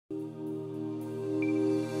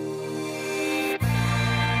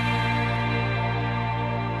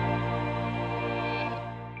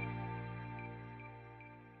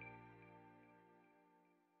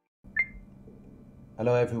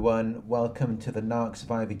Hello everyone, welcome to the Narc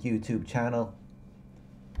Survivor YouTube channel.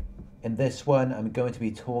 In this one, I'm going to be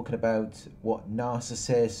talking about what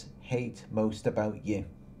narcissists hate most about you.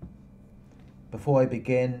 Before I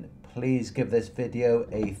begin, please give this video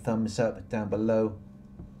a thumbs up down below,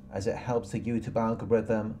 as it helps the YouTube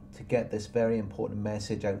algorithm to get this very important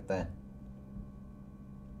message out there.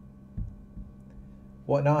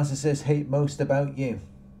 What narcissists hate most about you.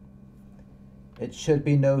 It should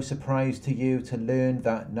be no surprise to you to learn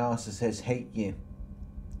that narcissists hate you.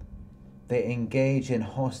 They engage in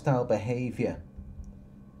hostile behavior.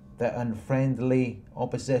 They're unfriendly,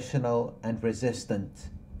 oppositional, and resistant.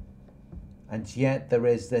 And yet there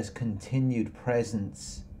is this continued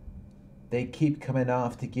presence. They keep coming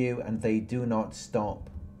after you and they do not stop.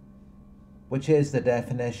 Which is the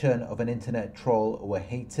definition of an internet troll or a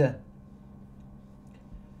hater.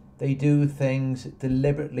 They do things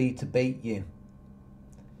deliberately to bait you.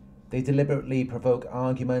 They deliberately provoke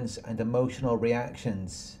arguments and emotional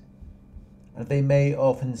reactions. And they may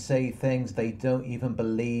often say things they don't even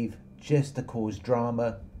believe just to cause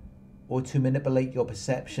drama or to manipulate your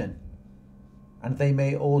perception. And they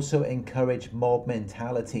may also encourage mob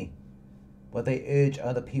mentality, where they urge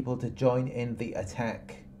other people to join in the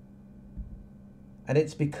attack. And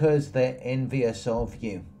it's because they're envious of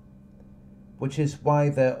you, which is why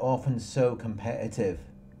they're often so competitive.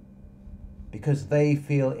 Because they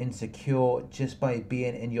feel insecure just by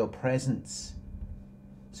being in your presence.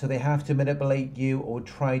 So they have to manipulate you or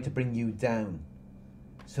try to bring you down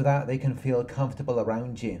so that they can feel comfortable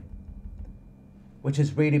around you. Which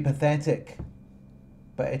is really pathetic.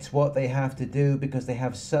 But it's what they have to do because they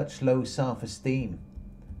have such low self-esteem.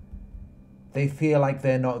 They feel like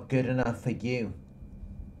they're not good enough for you.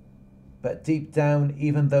 But deep down,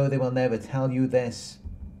 even though they will never tell you this,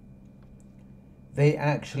 they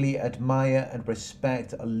actually admire and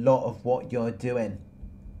respect a lot of what you're doing,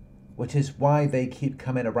 which is why they keep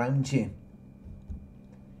coming around you.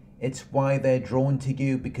 It's why they're drawn to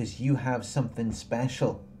you, because you have something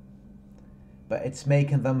special. But it's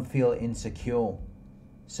making them feel insecure.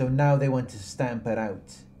 So now they want to stamp it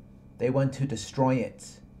out. They want to destroy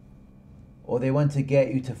it. Or they want to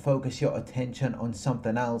get you to focus your attention on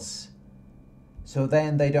something else. So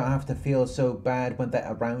then they don't have to feel so bad when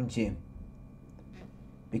they're around you.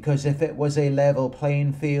 Because if it was a level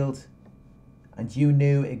playing field and you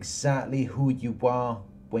knew exactly who you are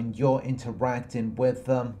when you're interacting with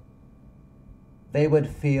them, they would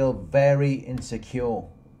feel very insecure.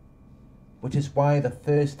 Which is why the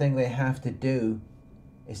first thing they have to do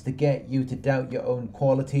is to get you to doubt your own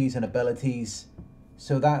qualities and abilities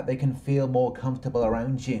so that they can feel more comfortable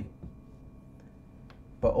around you.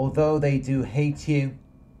 But although they do hate you,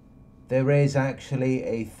 there is actually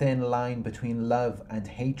a thin line between love and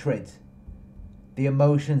hatred. The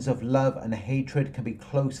emotions of love and hatred can be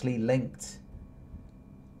closely linked,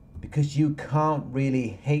 because you can't really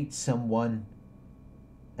hate someone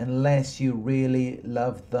unless you really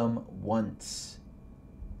love them once.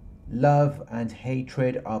 Love and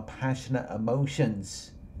hatred are passionate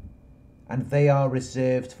emotions, and they are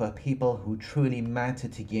reserved for people who truly matter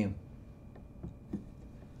to you.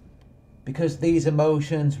 Because these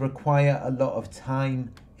emotions require a lot of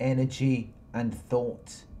time, energy, and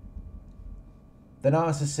thought. The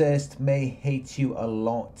narcissist may hate you a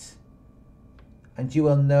lot, and you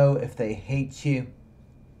will know if they hate you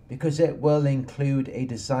because it will include a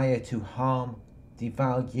desire to harm,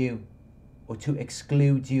 devalue, or to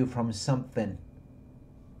exclude you from something,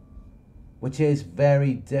 which is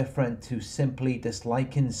very different to simply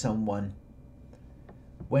disliking someone.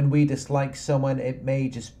 When we dislike someone, it may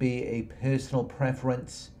just be a personal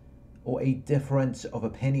preference or a difference of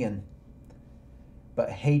opinion.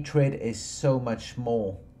 But hatred is so much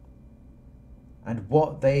more. And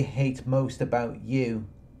what they hate most about you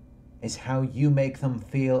is how you make them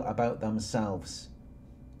feel about themselves.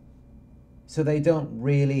 So they don't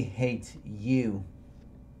really hate you.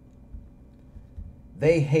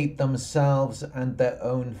 They hate themselves and their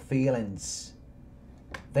own feelings.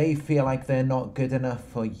 They feel like they're not good enough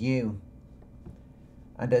for you.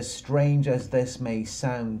 And as strange as this may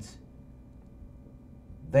sound,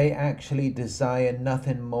 they actually desire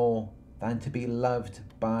nothing more than to be loved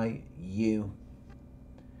by you.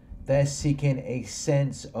 They're seeking a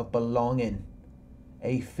sense of belonging,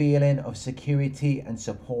 a feeling of security and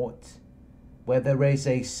support, where there is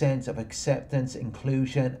a sense of acceptance,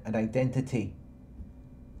 inclusion, and identity.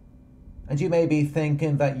 And you may be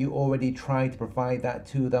thinking that you already tried to provide that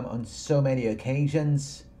to them on so many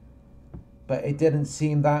occasions, but it didn't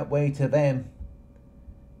seem that way to them.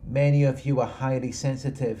 Many of you are highly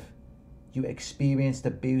sensitive. You experienced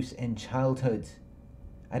abuse in childhood,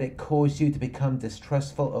 and it caused you to become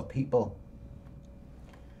distrustful of people.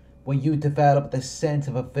 When you develop this sense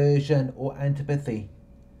of aversion or antipathy,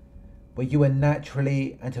 where you are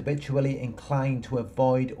naturally and habitually inclined to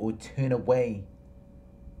avoid or turn away,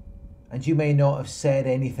 and you may not have said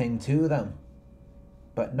anything to them,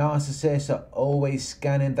 but narcissists are always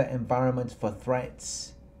scanning the environment for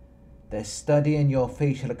threats. They're studying your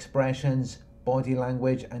facial expressions, body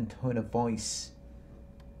language, and tone of voice,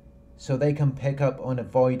 so they can pick up on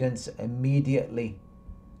avoidance immediately.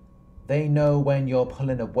 They know when you're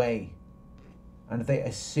pulling away, and they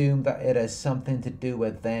assume that it has something to do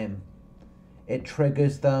with them. It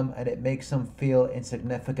triggers them and it makes them feel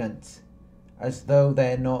insignificant, as though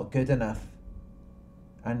they're not good enough.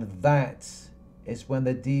 And that is when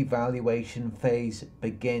the devaluation phase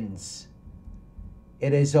begins.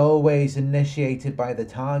 It is always initiated by the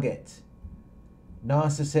target.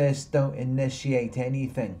 Narcissists don't initiate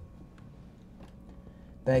anything.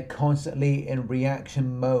 They're constantly in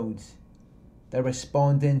reaction mode. They're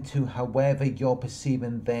responding to however you're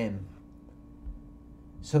perceiving them.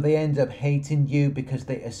 So they end up hating you because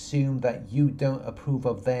they assume that you don't approve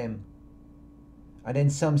of them. And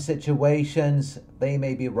in some situations, they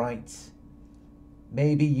may be right.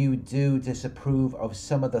 Maybe you do disapprove of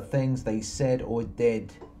some of the things they said or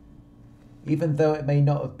did, even though it may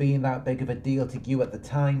not have been that big of a deal to you at the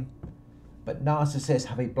time. But narcissists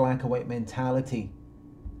have a black and white mentality.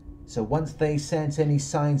 So once they sense any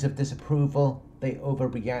signs of disapproval, they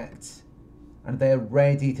overreact, and they're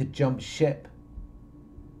ready to jump ship.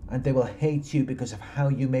 And they will hate you because of how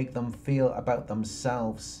you make them feel about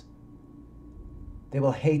themselves. They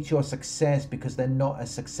will hate your success because they're not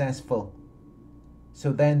as successful.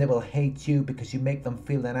 So then they will hate you because you make them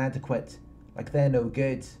feel inadequate, like they're no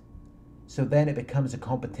good. So then it becomes a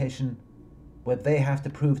competition where they have to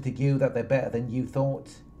prove to you that they're better than you thought.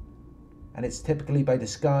 And it's typically by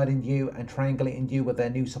discarding you and triangulating you with their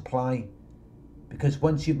new supply. Because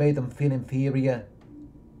once you've made them feel inferior,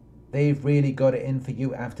 they've really got it in for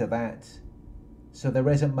you after that. So there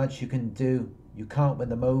isn't much you can do. You can't win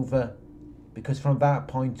them over, because from that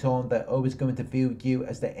point on, they're always going to view you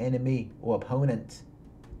as the enemy or opponent,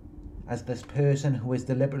 as this person who is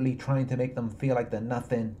deliberately trying to make them feel like they're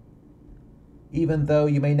nothing, even though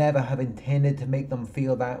you may never have intended to make them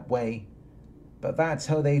feel that way. But that's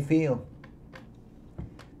how they feel.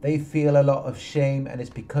 They feel a lot of shame, and it's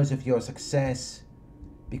because of your success,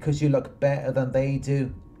 because you look better than they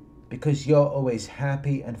do, because you're always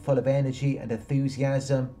happy and full of energy and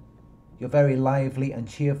enthusiasm. You're very lively and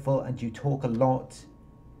cheerful, and you talk a lot.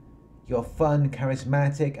 You're fun,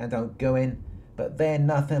 charismatic, and outgoing, but they're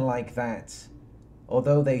nothing like that.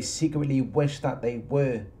 Although they secretly wish that they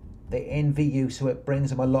were, they envy you, so it brings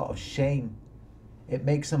them a lot of shame. It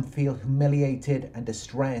makes them feel humiliated and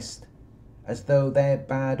distressed, as though they're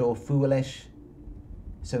bad or foolish.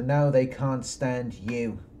 So now they can't stand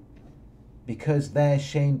you, because they're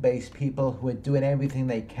shame-based people who are doing everything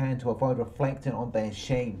they can to avoid reflecting on their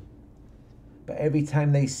shame. But every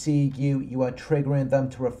time they see you, you are triggering them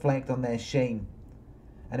to reflect on their shame.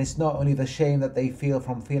 And it's not only the shame that they feel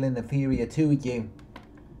from feeling inferior to you,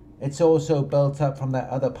 it's also built up from their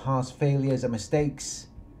other past failures and mistakes,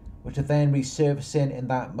 which are then resurfacing in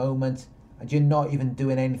that moment, and you're not even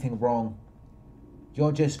doing anything wrong.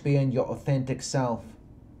 You're just being your authentic self.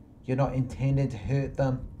 You're not intending to hurt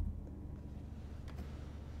them.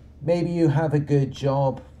 Maybe you have a good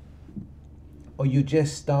job, or you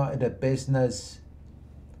just started a business,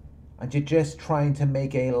 and you're just trying to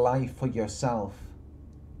make a life for yourself.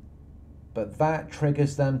 But that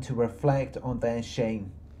triggers them to reflect on their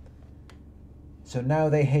shame. So now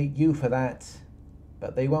they hate you for that,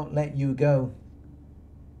 but they won't let you go,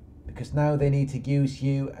 because now they need to use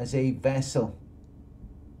you as a vessel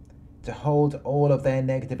to hold all of their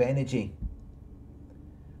negative energy,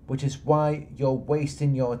 which is why you're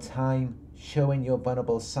wasting your time showing your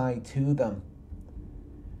vulnerable side to them.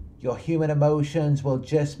 Your human emotions will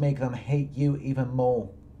just make them hate you even more,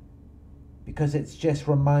 because it's just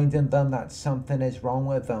reminding them that something is wrong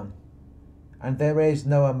with them, and there is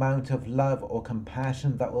no amount of love or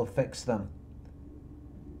compassion that will fix them,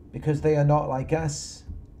 because they are not like us.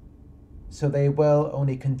 So they will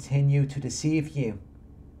only continue to deceive you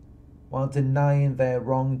while denying their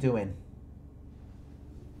wrongdoing.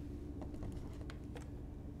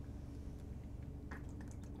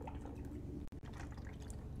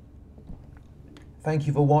 Thank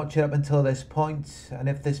you for watching up until this point, and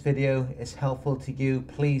if this video is helpful to you,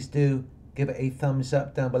 please do give it a thumbs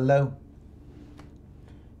up down below.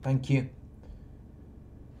 Thank you.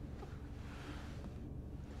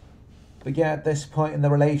 But yeah, at this point in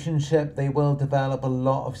the relationship, they will develop a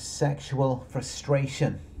lot of sexual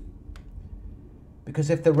frustration.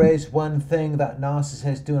 Because if there is one thing that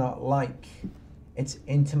narcissists do not like, it's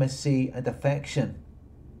intimacy and affection.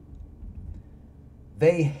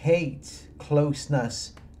 They hate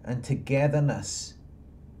closeness and togetherness.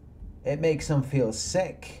 It makes them feel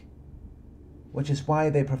sick, which is why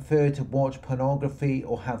they prefer to watch pornography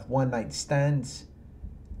or have one-night stands,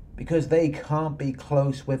 because they can't be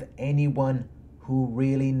close with anyone who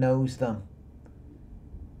really knows them.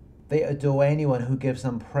 They adore anyone who gives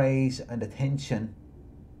them praise and attention,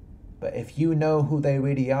 but if you know who they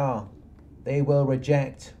really are, they will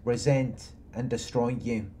reject, resent, and destroy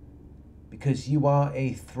you, because you are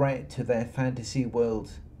a threat to their fantasy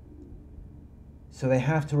world. So they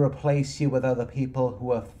have to replace you with other people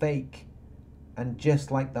who are fake and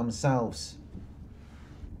just like themselves.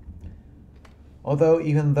 Although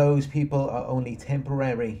even those people are only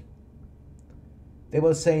temporary. They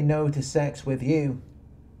will say no to sex with you,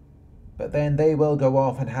 but then they will go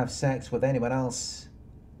off and have sex with anyone else,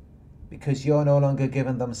 because you're no longer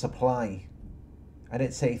giving them supply, and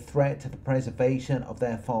it's a threat to the preservation of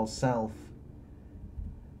their false self.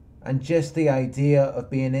 And just the idea of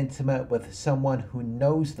being intimate with someone who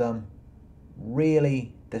knows them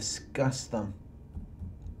really disgusts them.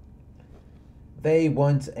 They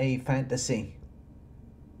want a fantasy.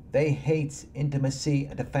 They hate intimacy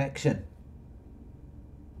and affection.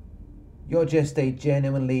 You're just a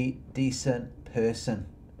genuinely decent person,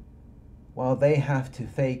 while they have to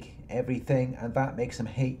fake everything, and that makes them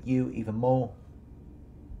hate you even more,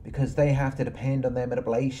 because they have to depend on their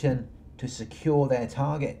manipulation to secure their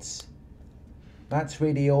targets. That's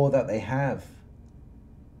really all that they have,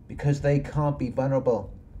 because they can't be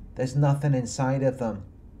vulnerable. There's nothing inside of them,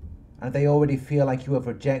 and they already feel like you have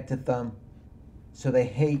rejected them, so they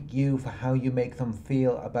hate you for how you make them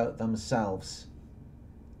feel about themselves.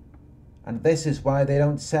 And this is why they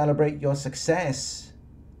don't celebrate your success,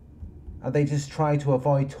 and they just try to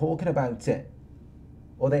avoid talking about it,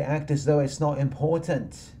 or they act as though it's not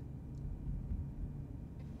important.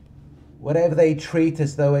 Whatever they treat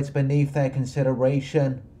as though it's beneath their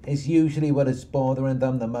consideration is usually what is bothering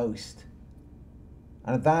them the most.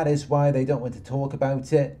 And that is why they don't want to talk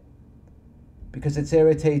about it, because it's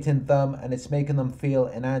irritating them and it's making them feel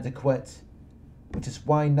inadequate, which is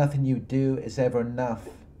why nothing you do is ever enough.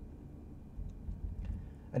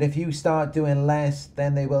 And if you start doing less,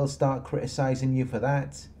 then they will start criticizing you for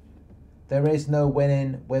that. There is no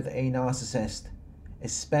winning with a narcissist,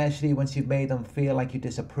 especially once you've made them feel like you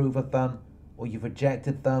disapprove of them or you've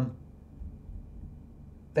rejected them.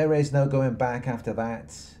 There is no going back after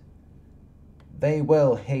that. They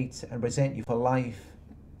will hate and resent you for life.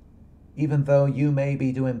 Even though you may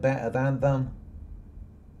be doing better than them,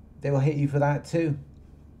 they will hate you for that too.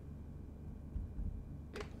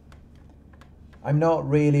 I'm not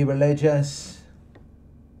really religious,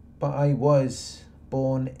 but I was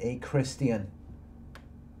born a Christian.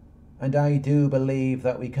 And I do believe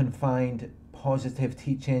that we can find positive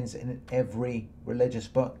teachings in every religious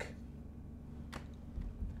book.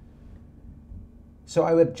 So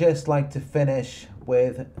I would just like to finish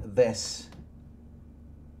with this.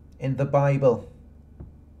 In the Bible,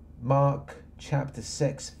 Mark chapter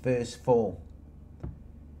 6 verse 4,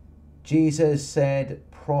 Jesus said,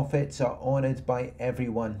 "Prophets are honored by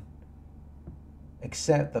everyone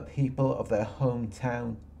except the people of their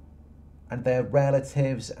hometown and their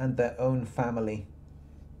relatives and their own family."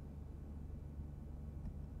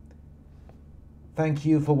 Thank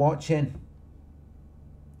you for watching.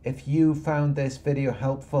 If you found this video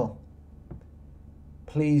helpful,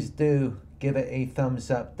 please do give it a thumbs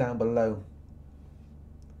up down below.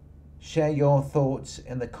 Share your thoughts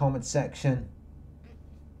in the comment section.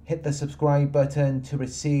 Hit the subscribe button to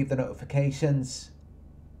receive the notifications.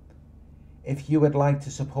 If you would like to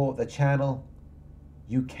support the channel,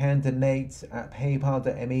 you can donate at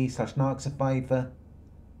paypal.me/narcsurvivor.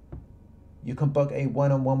 You can book a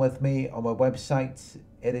one-on-one with me on my website.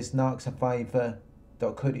 It is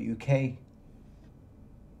narcsurvivor.co.uk.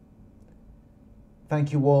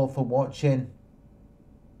 Thank you all for watching,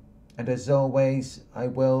 and as always, I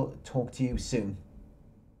will talk to you soon.